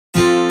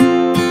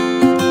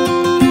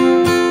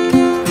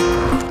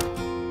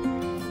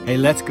Hey,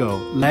 let's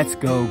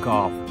go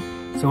golf.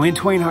 So in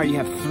Twain Harte, you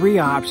have 3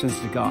 options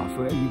to golf.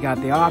 You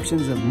got the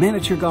options of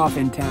miniature golf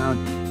in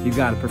town. You've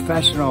got a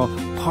professional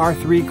par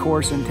 3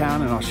 course in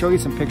town, and I'll show you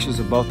some pictures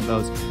of both of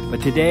those. But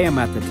today I'm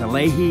at the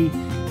Tulahi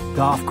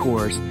Golf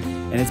Course,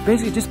 and it's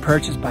basically just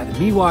purchased by the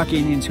Miwok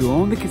Indians who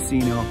own the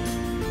casino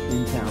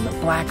in town, the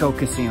Black Oak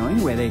Casino.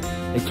 Anyway, they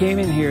came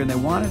in here and they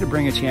wanted to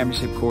bring a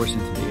championship course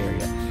into the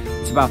area.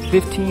 It's about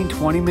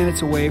 15-20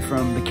 minutes away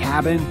from the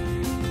cabin.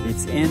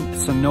 It's in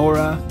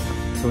Sonora,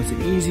 so it's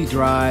an easy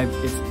drive.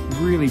 It's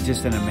really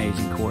just an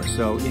amazing course.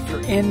 So if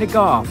you're into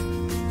golf,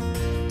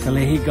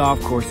 Tulahi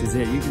Golf Course is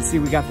it. You can see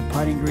we got the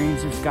putting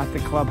greens, it's got the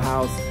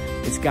clubhouse,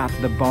 it's got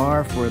the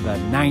bar for the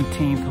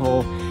 19th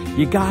hole.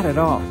 You got it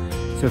all.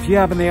 So if you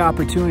have the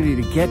opportunity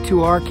to get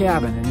to our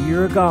cabin and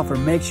you're a golfer,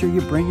 make sure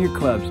you bring your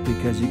clubs,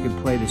 because you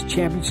can play this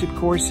championship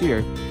course here.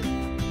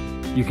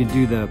 You can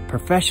do the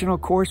professional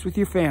course with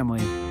your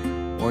family,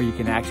 or you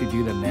can actually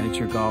do the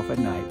miniature golf at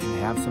night and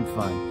have some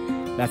fun.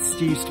 That's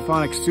Steve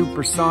Stefanik,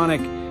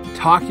 Supersonic,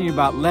 talking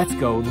about let's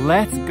go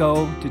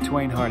to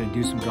Twain Harte and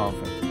do some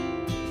golfing.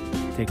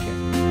 Take care.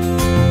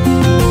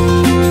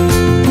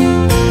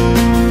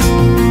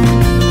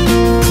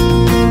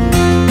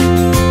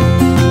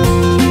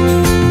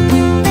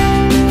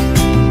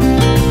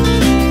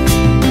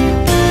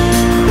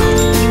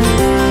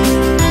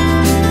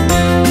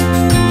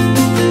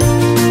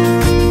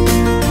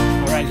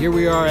 Here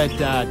we are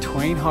at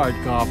Twain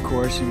Harte Golf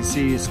Course. You can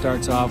see it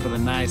starts off with a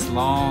nice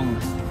long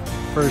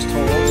first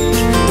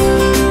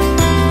hole.